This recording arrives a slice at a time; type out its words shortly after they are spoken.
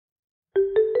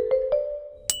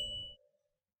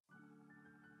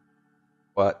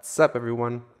What's up,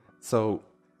 everyone? So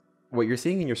what you're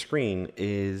seeing in your screen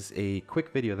is a quick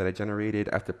video that I generated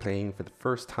after playing for the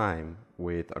first time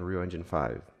with Unreal Engine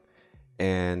 5.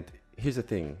 And here's the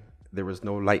thing, there was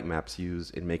no light maps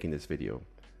used in making this video.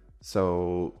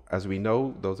 So as we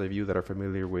know, those of you that are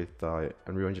familiar with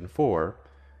Unreal Engine 4,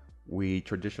 we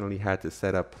traditionally had to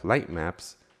set up light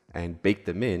maps and bake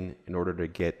them in order to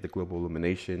get the global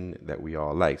illumination that we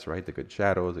all likes, right? The good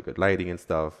shadows, the good lighting and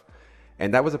stuff.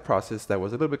 And that was a process that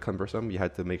was a little bit cumbersome. You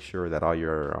had to make sure that all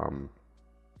your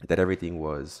that everything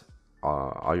was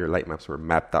all your light maps were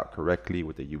mapped out correctly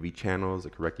with the UV channels,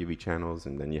 the correct UV channels,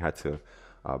 and then you had to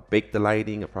bake the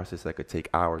lighting, a process that could take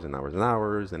hours and hours and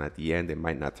hours, and at the end it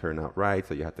might not turn out right,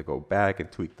 so you have to go back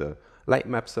and tweak the light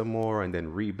map some more and then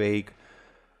rebake.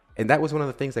 And that was one of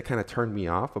the things that kind of turned me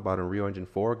off about Unreal Engine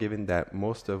 4, given that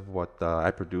most of what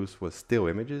I produced was still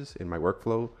images in my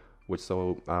workflow, which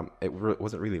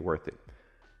wasn't really worth it.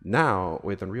 Now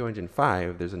with Unreal Engine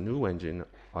 5, there's a new engine,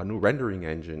 a new rendering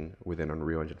engine within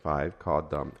Unreal Engine 5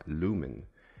 called Lumen.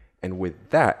 And with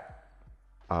that,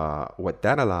 what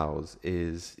that allows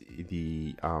is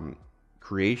the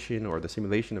creation or the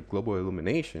simulation of global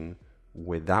illumination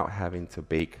without having to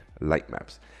bake light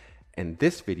maps. And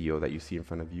this video that you see in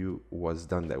front of you was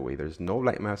done that way. There's no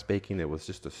light maps baking. It was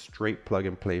just a straight plug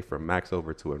and play from Max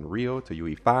over to Unreal to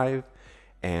UE5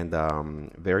 and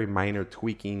very minor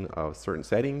tweaking of certain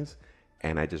settings.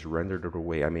 And I just rendered it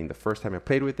away. I mean, the first time I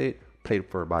played with it, played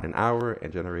for about an hour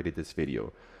and generated this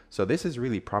video. So this is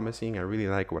really promising. I really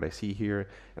like what I see here.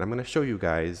 And I'm going to show you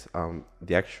guys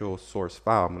the actual source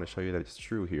file. I'm going to show you that it's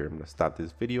true here. I'm going to stop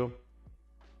this video,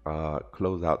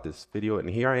 close out this video. And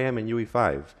here I am in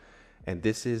UE5. And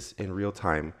this is in real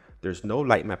time. There's no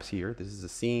light maps here. This is a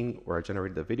scene where I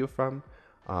generated the video from.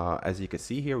 As you can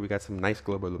see here, we got some nice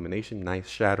global illumination, nice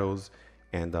shadows,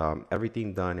 and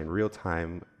everything done in real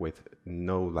time with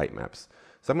no light maps.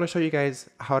 So I'm going to show you guys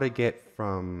how to get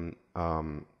from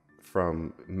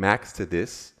Max to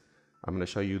this. I'm going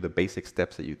to show you the basic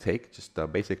steps that you take, just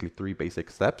basically 3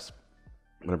 basic steps.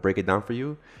 I'm going to break it down for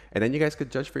you, and then you guys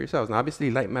could judge for yourselves. Now, obviously,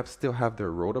 light maps still have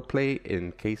their role to play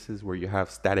in cases where you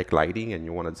have static lighting and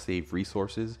you want to save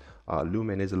resources.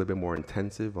 Lumen is a little bit more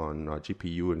intensive on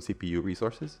GPU and CPU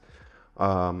resources,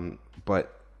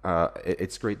 but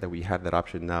it's great that we have that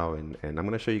option now, and I'm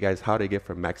going to show you guys how to get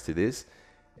from Max to this,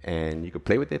 and you can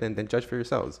play with it and then judge for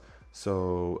yourselves.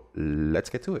 So let's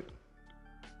get to it.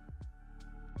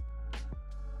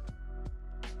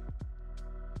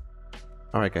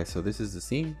 Alright guys, so this is the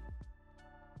scene.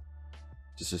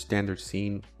 Just a standard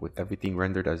scene with everything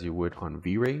rendered as you would on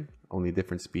V-Ray. Only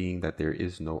difference being that there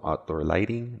is no outdoor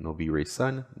lighting, no V-Ray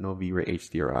sun, no V-Ray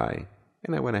HDRI.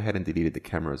 And I went ahead and deleted the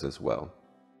cameras as well.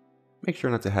 Make sure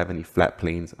not to have any flat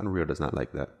planes. Unreal does not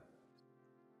like that.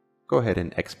 Go ahead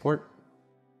and export.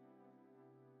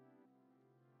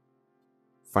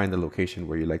 Find the location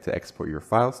where you like to export your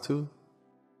files to.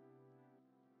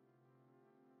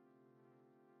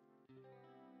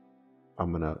 I'm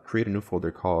going to create a new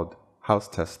folder called House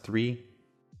Test 3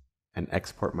 and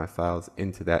export my files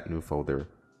into that new folder.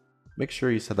 Make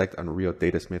sure you select Unreal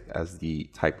Datasmith as the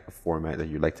type of format that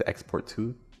you like to export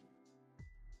to.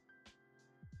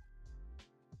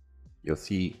 You'll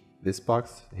see this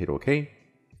box, hit OK,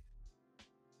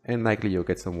 and likely you'll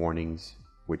get some warnings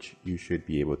which you should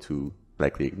be able to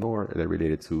likely ignore that are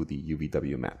related to the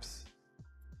UVW maps.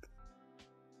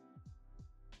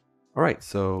 Alright,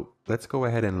 so let's go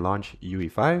ahead and launch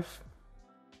UE5.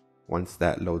 Once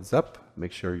that loads up,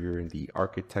 make sure you're in the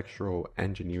Architectural,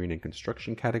 Engineering and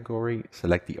Construction category.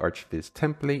 Select the ArchViz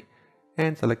template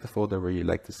and select the folder where you'd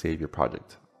like to save your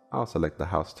project. I'll select the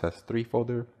House Test 3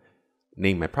 folder,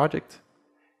 name my project,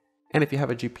 and if you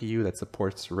have a GPU that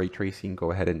supports ray tracing,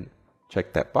 go ahead and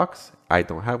check that box. I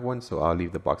don't have one, so I'll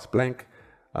leave the box blank.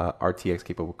 RTX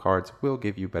capable cards will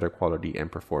give you better quality and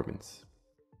performance.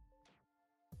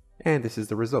 And this is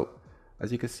the result.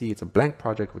 As you can see, it's a blank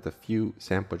project with a few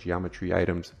sample geometry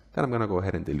items that I'm going to go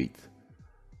ahead and delete.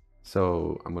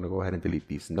 So I'm going to go ahead and delete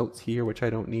these notes here, which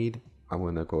I don't need. I'm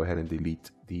going to go ahead and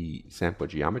delete the sample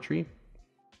geometry.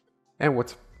 And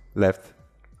what's left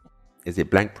is a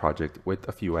blank project with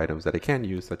a few items that I can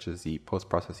use, such as the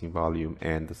post-processing volume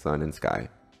and the sun and sky.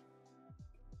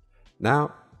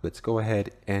 Now, let's go ahead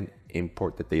and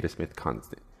import the Datasmith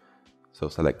constant. So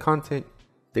select Content,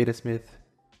 Datasmith.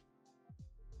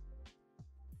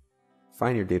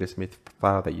 Find your Datasmith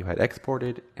file that you had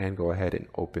exported and go ahead and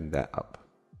open that up.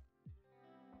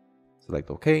 Select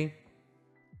OK.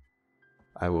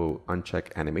 I will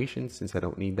uncheck animation since I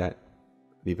don't need that.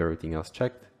 Leave everything else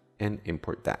checked and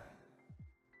import that.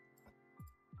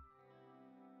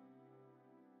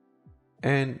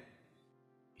 And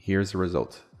here's the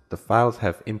result. The files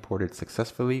have imported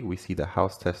successfully. We see the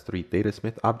house test 3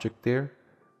 Datasmith object there.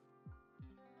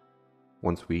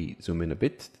 Once we zoom in a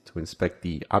bit to inspect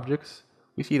the objects,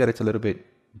 we see that it's a little bit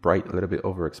bright, a little bit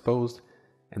overexposed,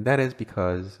 and that is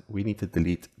because we need to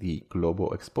delete the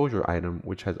global exposure item,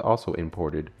 which has also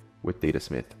imported with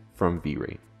Datasmith from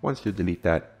V-Ray. Once you delete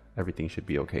that, everything should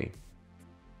be okay.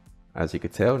 As you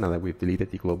can tell, now that we've deleted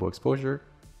the global exposure,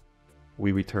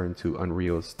 we return to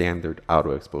Unreal's standard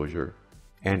auto exposure,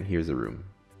 and here's the room.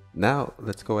 Now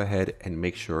let's go ahead and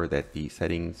make sure that the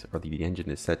settings or the engine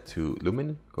is set to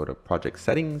Lumen. Go to Project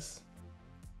Settings,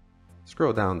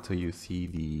 scroll down till you see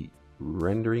the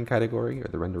rendering category or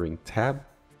the rendering tab.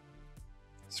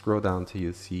 Scroll down till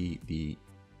you see the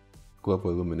global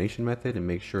illumination method and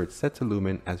make sure it's set to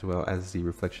Lumen as well as the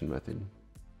reflection method.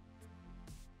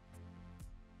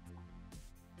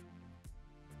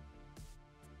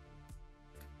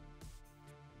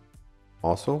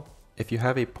 Also, if you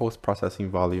have a post-processing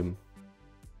volume,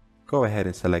 go ahead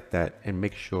and select that and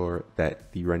make sure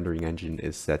that the rendering engine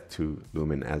is set to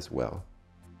Lumen as well.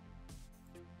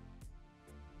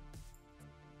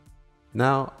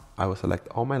 Now I will select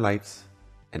all my lights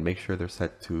and make sure they're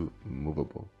set to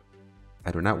movable.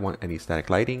 I do not want any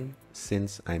static lighting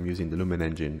since I'm using the Lumen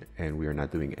engine and we are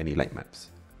not doing any light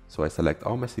maps. So I select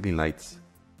all my ceiling lights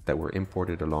that were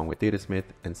imported along with Datasmith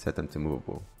and set them to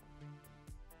movable.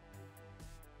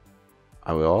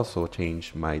 I will also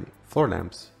change my floor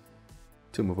lamps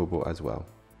to movable as well.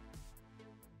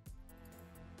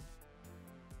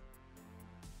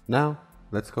 Now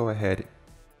let's go ahead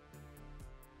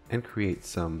and create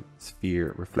some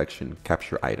sphere reflection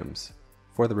capture items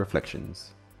for the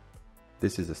reflections.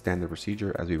 This is a standard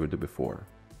procedure as we would do before.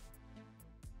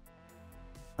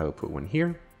 I will put one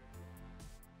here.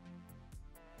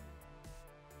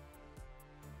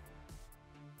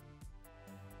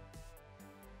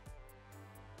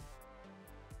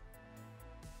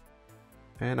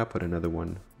 And I'll put another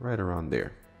one right around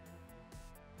there.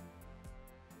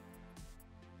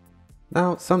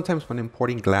 Now, sometimes when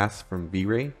importing glass from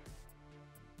V-Ray,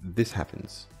 this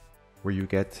happens, where you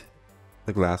get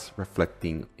the glass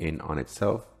reflecting in on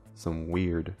itself, some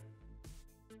weird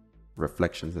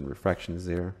reflections and refractions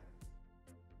there.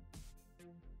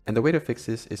 And the way to fix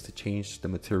this is to change the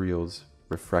material's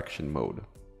refraction mode.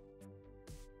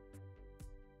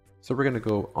 So we're going to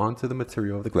go onto the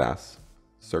material of the glass,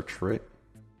 search for it.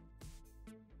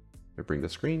 I bring the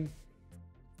screen,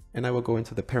 and I will go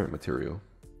into the parent material,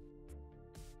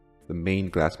 the main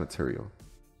glass material.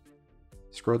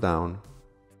 Scroll down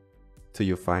till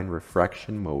you find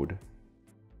refraction mode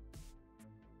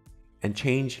and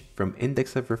change from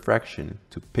index of refraction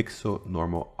to pixel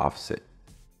normal offset.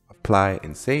 Apply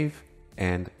and save,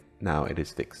 and now it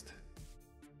is fixed.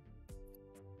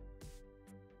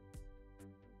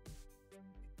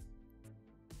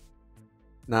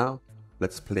 Now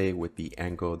let's play with the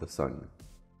angle of the sun.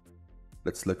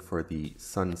 Let's look for the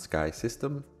sun sky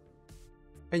system,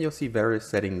 and you'll see various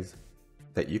settings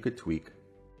that you could tweak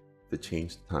to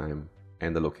change the time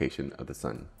and the location of the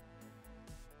sun.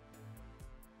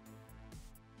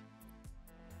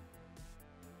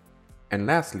 And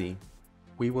lastly,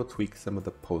 we will tweak some of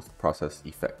the post-process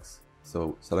effects.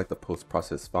 So select the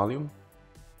post-process volume.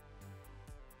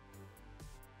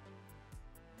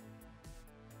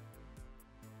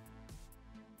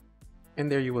 And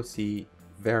there you will see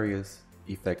various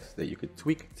effects that you could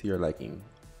tweak to your liking.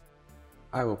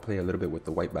 I will play a little bit with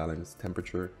the white balance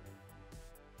temperature.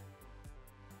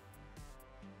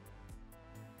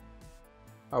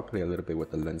 I'll play a little bit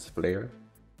with the lens flare,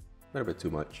 a little bit too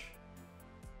much.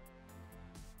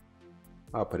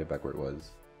 I'll put it back where it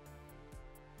was.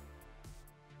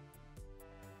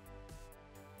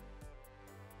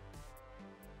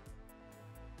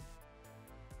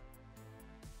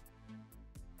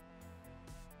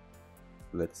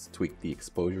 Let's tweak the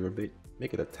exposure a bit,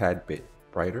 make it a tad bit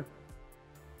brighter.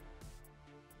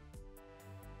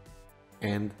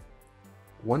 And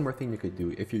one more thing you could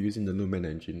do if you're using the Lumen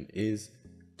engine is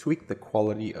tweak the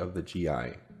quality of the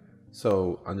GI.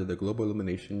 So under the global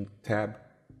illumination tab,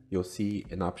 you'll see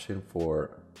an option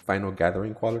for final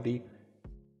gathering quality.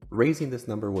 Raising this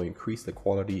number will increase the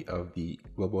quality of the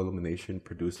global illumination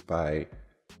produced by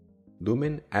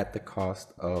Lumen at the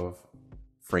cost of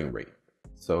frame rate.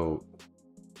 So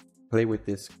play with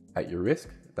this at your risk.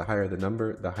 The higher the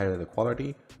number, the higher the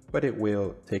quality, but it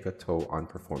will take a toll on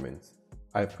performance.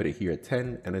 I've put it here at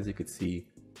 10, and as you can see,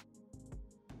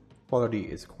 quality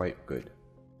is quite good.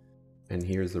 And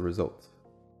here's the result.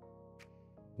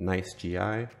 Nice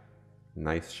GI,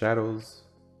 nice shadows,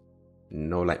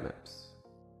 no light maps.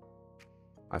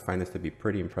 I find this to be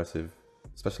pretty impressive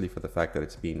especially for the fact that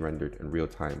it's being rendered in real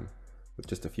time. With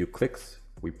just a few clicks,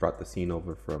 we brought the scene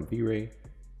over from V-Ray,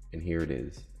 and here it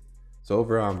is. So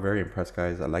overall, I'm very impressed,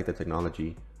 guys. I like the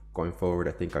technology. Going forward,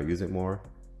 I think I'll use it more.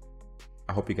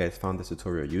 I hope you guys found this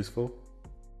tutorial useful.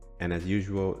 And as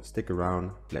usual, stick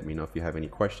around, let me know if you have any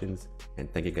questions,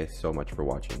 and thank you guys so much for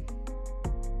watching.